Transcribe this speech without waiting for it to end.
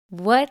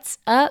What's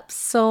up,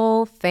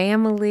 soul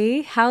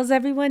family? How's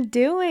everyone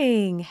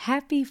doing?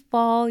 Happy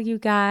fall, you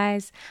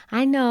guys.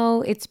 I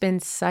know it's been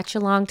such a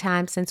long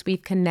time since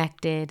we've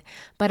connected,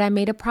 but I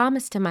made a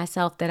promise to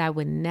myself that I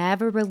would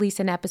never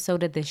release an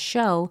episode of this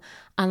show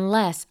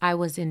unless I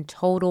was in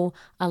total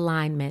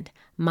alignment,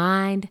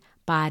 mind,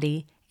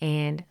 body,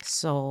 and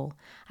soul.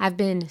 I've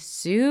been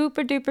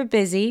super duper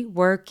busy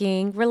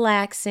working,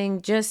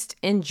 relaxing, just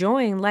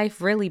enjoying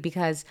life really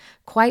because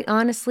quite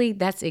honestly,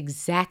 that's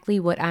exactly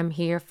what I'm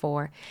here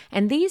for.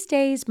 And these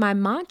days, my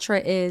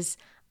mantra is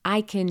I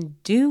can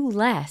do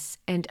less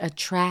and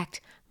attract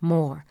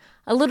more.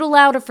 A little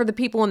louder for the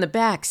people in the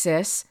back,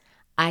 sis.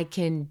 I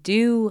can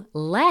do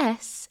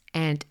less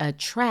and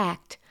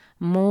attract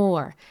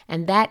more.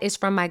 And that is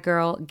from my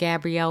girl,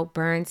 Darmirra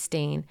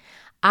Brunson.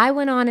 I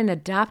went on and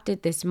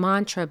adopted this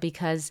mantra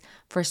because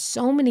for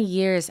so many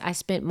years, I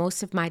spent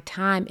most of my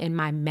time in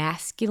my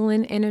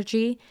masculine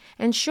energy.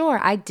 And sure,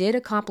 I did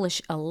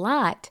accomplish a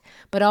lot,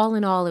 but all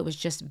in all, it was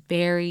just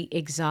very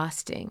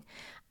exhausting.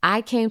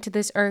 I came to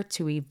this earth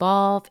to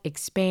evolve,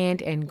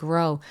 expand, and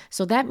grow.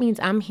 So that means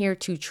I'm here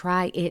to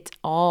try it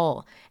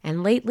all.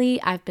 And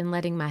lately, I've been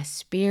letting my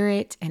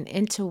spirit and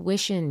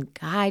intuition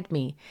guide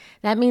me.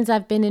 That means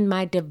I've been in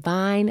my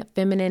divine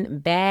feminine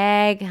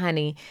bag,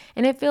 honey.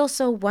 And it feels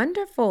so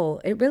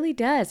wonderful. It really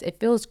does. It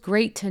feels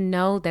great to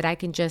know that I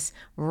can just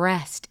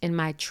rest in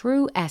my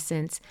true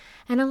essence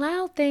and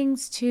allow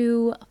things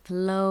to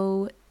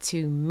flow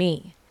to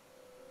me.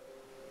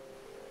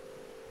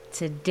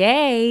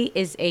 Today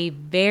is a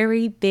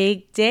very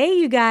big day,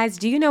 you guys.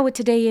 Do you know what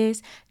today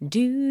is?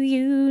 Do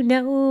you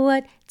know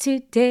what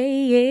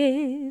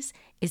today is?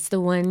 It's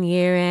the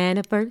 1-year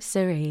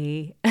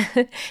anniversary.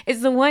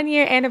 It's the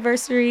 1-year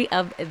anniversary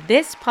of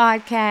this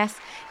podcast.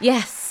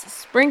 Yes,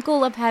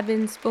 Sprinkle of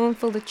Heaven,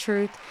 Spoonful of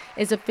Truth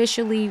is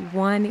officially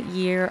 1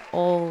 year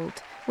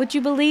old. Would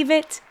you believe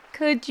it?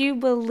 Could you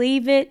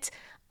believe it?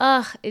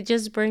 It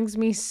just brings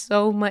me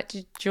so much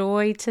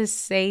joy to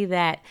say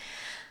that.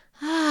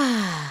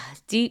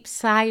 Deep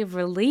sigh of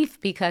relief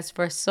because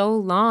for so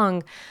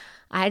long,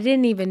 I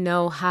didn't even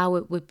know how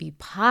it would be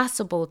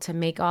possible to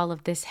make all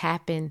of this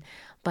happen,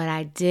 but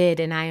I did,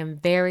 and I am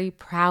very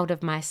proud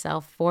of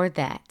myself for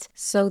that.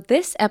 So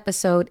this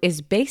episode is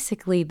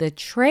basically the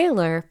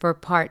trailer for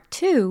part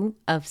 2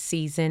 of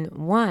season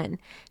 1.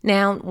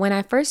 Now, when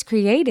I first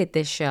created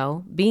this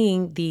show,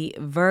 being the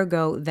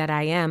Virgo that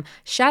I am,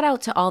 shout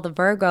out to all the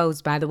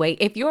Virgos, by the way.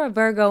 If you're a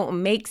Virgo,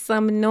 make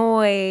some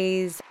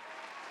noise.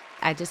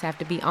 I just have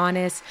to be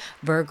honest,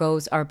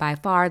 Virgos are by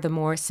far the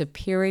more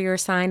superior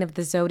sign of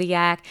the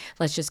zodiac.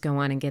 Let's just go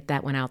on and get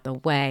that one out the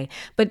way.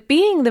 But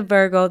being the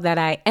Virgo that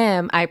I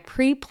am, I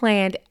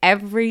pre-planned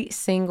every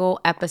single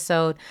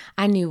episode.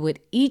 I knew what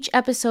each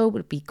episode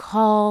would be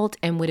called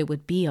and what it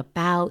would be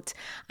about.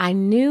 I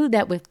knew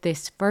that with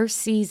this first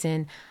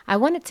season, I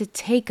wanted to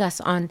take us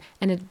on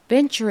an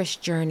adventurous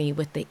journey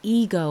with the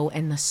ego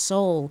and the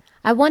soul.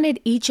 I wanted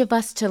each of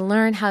us to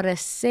learn how to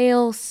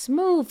sail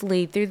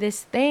smoothly through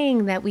this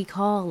thing that we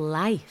call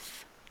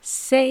life.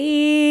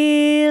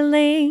 Sailing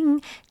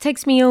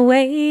takes me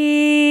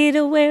away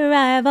to where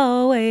I've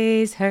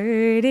always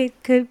heard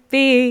it could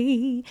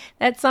be.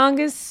 That song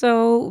is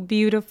so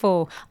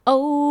beautiful.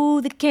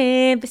 Oh, the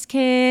canvas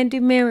can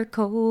do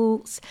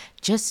miracles.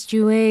 Just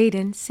you wait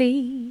and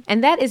see.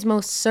 And that is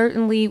most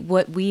certainly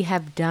what we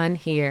have done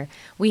here.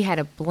 We had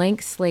a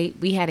blank slate,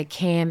 we had a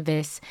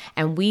canvas,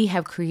 and we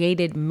have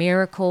created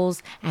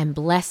miracles and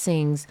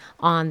blessings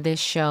on this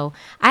show.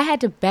 I had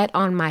to bet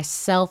on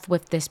myself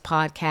with this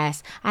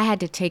podcast. I had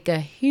to take a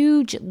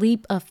huge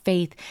leap of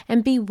faith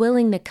and be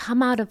willing to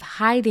come out of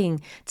hiding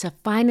to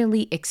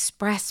finally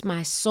express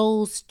my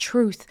soul's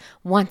truth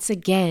once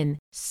again.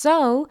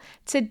 So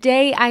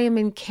today I am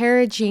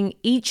encouraging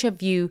each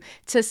of you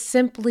to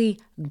simply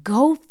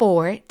go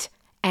for it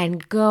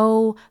and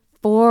go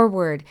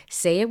forward.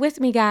 Say it with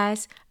me,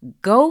 guys.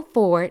 Go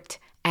for it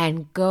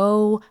and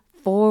go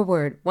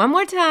forward. One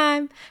more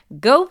time.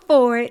 Go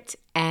for it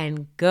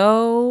and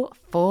go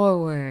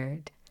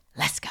forward.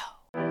 Let's go.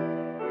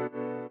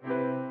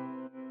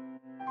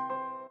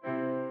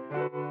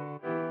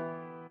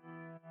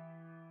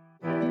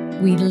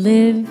 We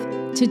live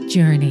to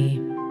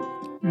journey.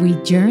 We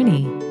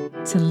journey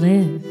to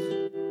live.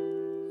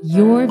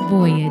 Your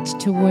voyage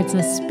towards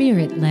a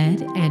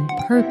spirit-led and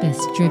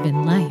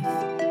purpose-driven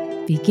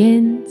life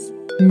begins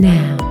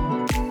now.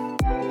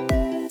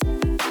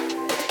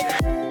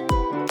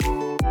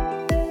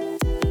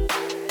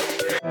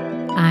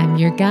 I'm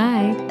your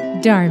guide,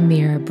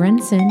 Darmirra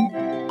Brunson,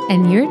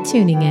 and you're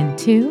tuning in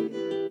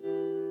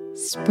to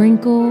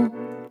Sprinkle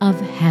of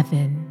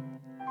Heaven,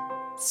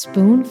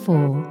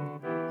 Spoonful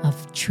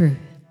of Truth.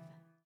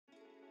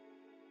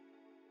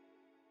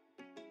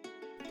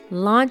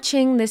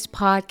 Launching this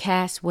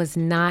podcast was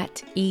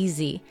not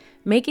easy.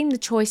 Making the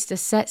choice to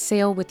set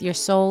sail with your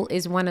soul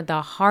is one of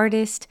the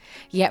hardest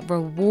yet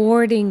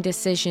rewarding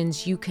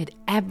decisions you could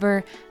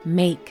ever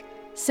make.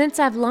 Since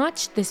I've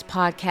launched this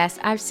podcast,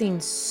 I've seen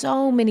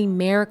so many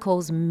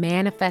miracles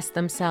manifest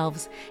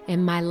themselves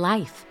in my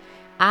life.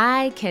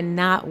 I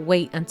cannot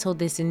wait until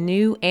this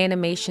new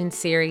animation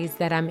series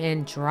that I'm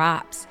in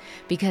drops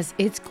because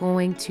it's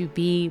going to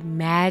be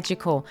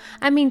magical.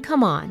 I mean,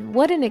 come on,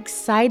 what an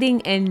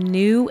exciting and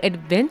new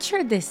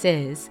adventure this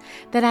is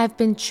that I've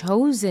been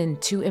chosen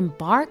to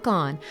embark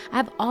on.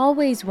 I've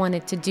always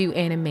wanted to do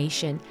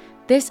animation.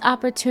 This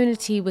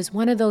opportunity was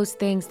one of those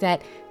things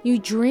that you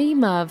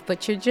dream of,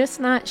 but you're just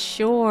not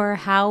sure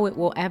how it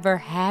will ever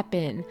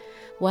happen.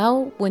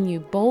 Well, when you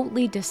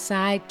boldly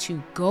decide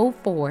to go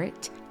for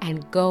it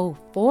and go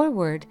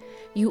forward,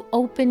 you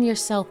open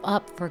yourself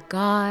up for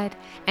God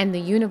and the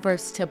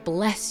universe to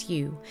bless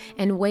you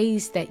in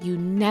ways that you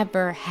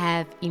never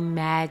have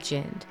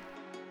imagined.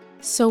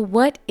 So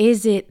what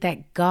is it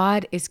that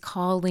God is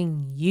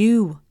calling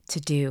you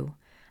to do?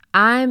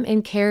 I'm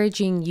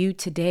encouraging you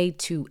today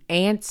to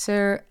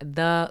answer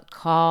the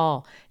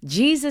call.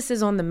 Jesus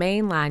is on the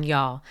main line,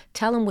 y'all.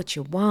 Tell him what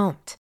you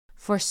want.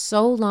 For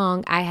so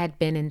long, I had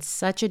been in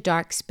such a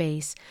dark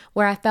space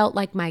where I felt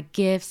like my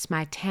gifts,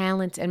 my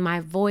talents, and my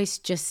voice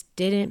just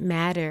didn't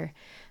matter.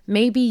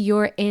 Maybe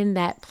you're in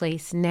that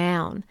place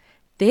now.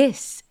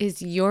 This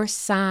is your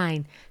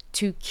sign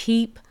to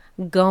keep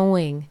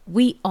going.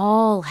 We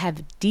all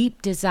have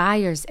deep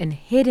desires and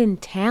hidden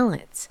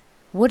talents.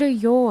 What are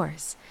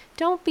yours?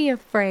 Don't be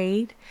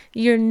afraid.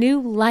 Your new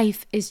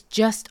life is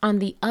just on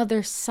the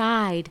other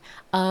side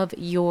of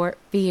your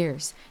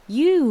fears.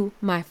 You,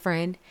 my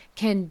friend,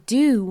 can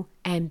do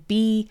and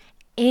be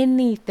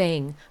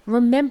anything.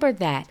 Remember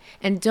that,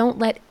 and don't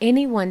let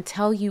anyone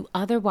tell you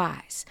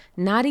otherwise,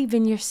 not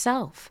even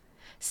yourself.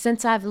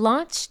 Since I've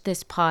launched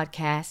this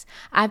podcast,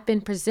 I've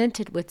been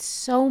presented with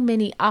so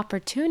many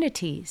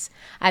opportunities.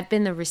 I've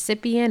been the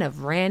recipient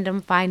of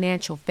random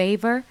financial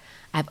favor.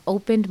 I've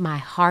opened my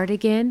heart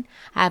again.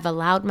 I've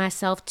allowed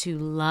myself to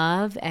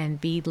love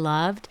and be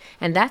loved.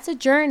 And that's a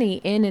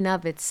journey in and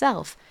of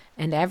itself.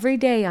 And every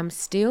day I'm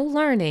still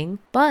learning,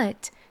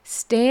 but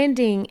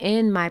standing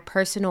in my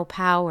personal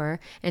power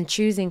and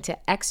choosing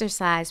to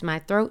exercise my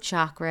throat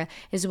chakra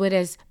is what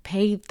has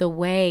paved the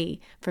way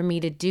for me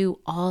to do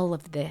all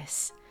of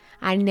this.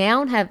 I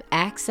now have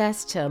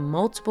access to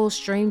multiple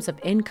streams of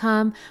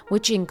income,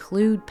 which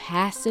include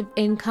passive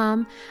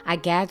income. I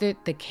gathered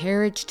the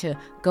courage to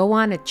go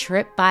on a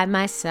trip by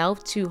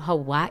myself to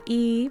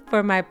Hawaii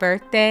for my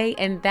birthday,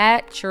 and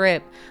that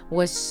trip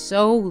was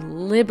so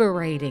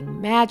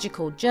liberating,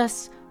 magical,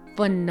 just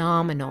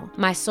phenomenal.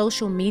 My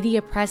social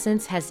media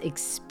presence has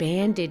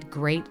expanded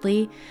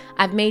greatly.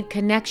 I've made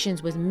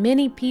connections with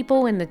many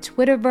people in the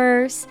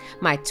Twitterverse.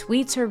 My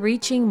tweets are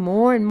reaching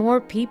more and more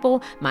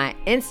people. My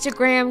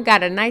Instagram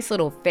got a nice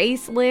little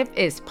facelift,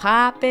 it's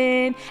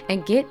popping.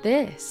 And get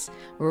this,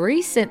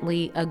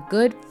 recently a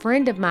good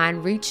friend of mine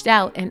reached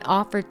out and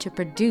offered to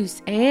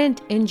produce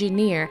and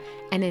engineer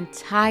an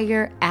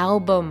entire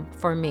album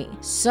for me.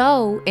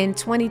 So in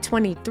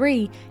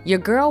 2023, your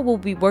girl will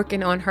be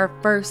working on her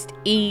first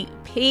EP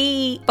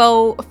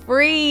for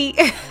free.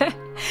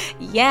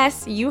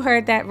 Yes, you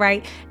heard that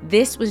right.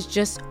 This was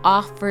just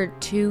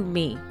offered to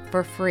me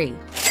for free.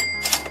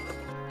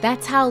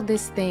 That's how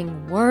this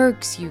thing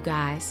works, you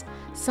guys.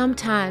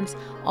 Sometimes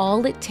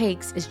all it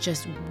takes is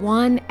just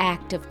one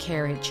act of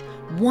courage,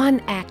 one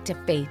act of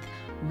faith,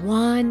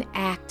 one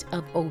act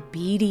of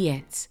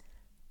obedience.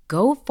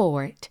 Go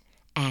for it.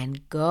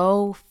 And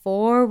go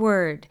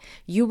forward.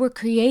 You were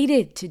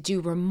created to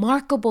do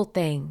remarkable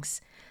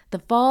things. The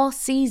fall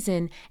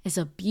season is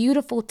a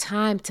beautiful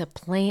time to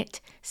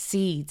plant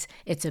seeds.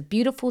 It's a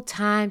beautiful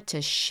time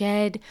to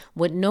shed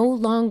what no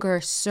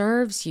longer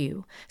serves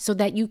you so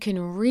that you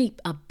can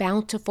reap a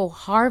bountiful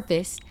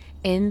harvest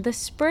in the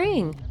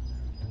spring.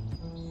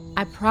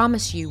 I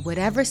promise you,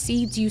 whatever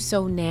seeds you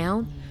sow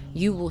now,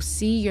 you will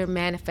see your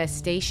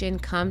manifestation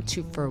come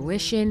to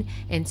fruition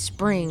in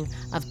spring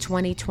of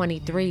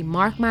 2023.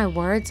 Mark my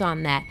words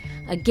on that.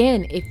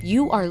 Again, if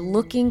you are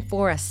looking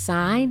for a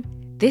sign,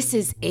 this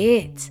is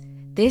it.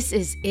 This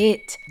is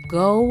it.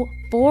 Go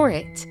for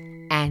it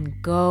and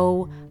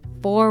go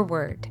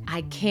forward.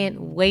 I can't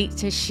wait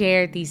to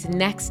share these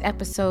next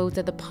episodes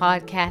of the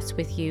podcast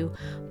with you.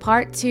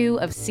 Part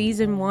 2 of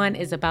season 1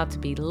 is about to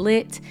be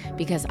lit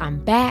because I'm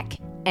back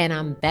and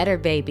I'm better,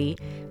 baby.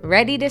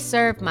 Ready to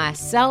serve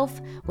myself,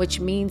 which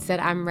means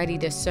that I'm ready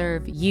to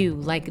serve you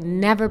like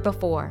never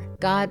before.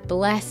 God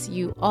bless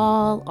you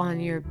all on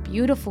your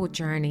beautiful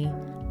journey.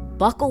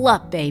 Buckle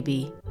up,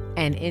 baby,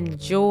 and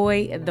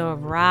enjoy the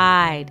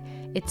ride.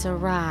 It's a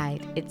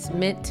ride. It's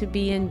meant to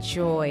be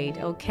enjoyed,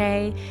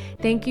 okay?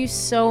 Thank you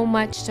so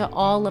much to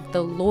all of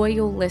the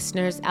loyal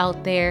listeners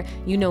out there.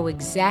 You know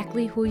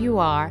exactly who you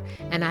are,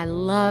 and I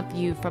love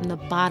you from the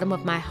bottom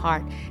of my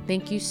heart.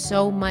 Thank you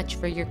so much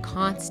for your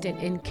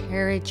constant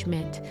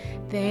encouragement.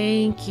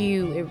 Thank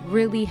you. It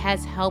really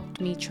has helped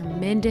me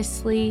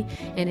tremendously,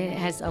 and it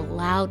has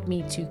allowed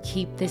me to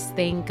keep this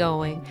thing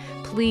going.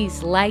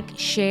 Please like,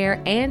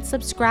 share, and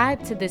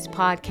subscribe to this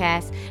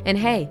podcast. And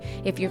hey,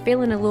 if you're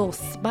feeling a little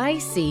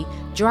spicy,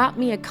 drop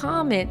me a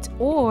comment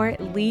or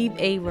leave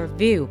a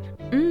review.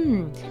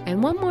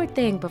 And one more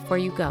thing before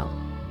you go.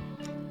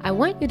 I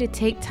want you to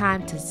take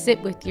time to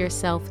sit with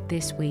yourself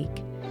this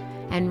week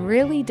and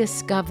really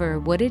discover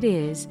what it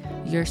is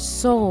your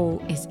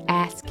soul is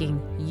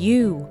asking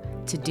you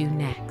to do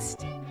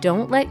next.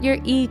 Don't let your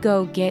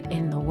ego get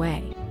in the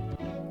way.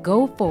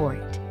 Go for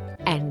it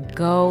and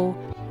go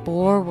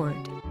forward.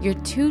 You're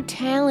too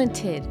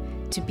talented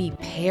to be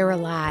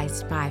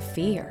paralyzed by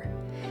fear.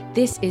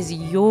 This is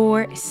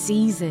your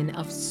season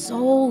of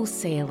soul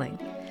sailing.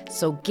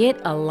 So get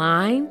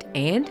aligned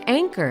and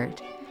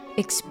anchored.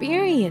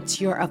 Experience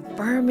your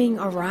affirming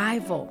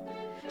arrival.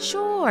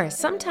 Sure,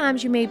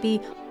 sometimes you may be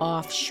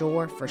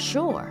offshore for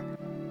sure,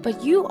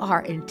 but you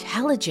are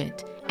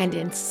intelligent and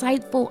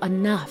insightful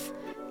enough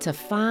to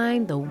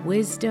find the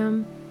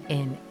wisdom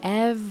in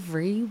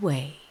every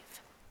wave.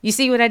 You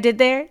see what I did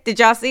there? Did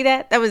y'all see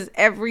that? That was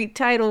every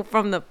title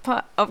from the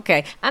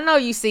Okay, I know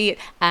you see it.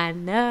 I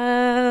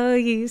know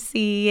you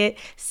see it.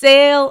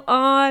 Sail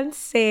on,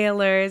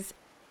 sailors.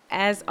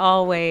 As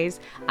always,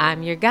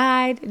 I'm your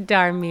guide,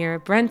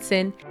 Darmirra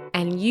Brunson,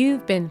 and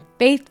you've been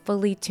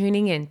faithfully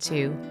tuning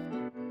into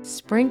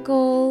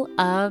Sprinkle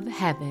of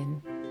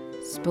Heaven,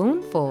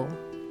 Spoonful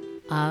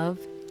of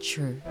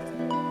Truth.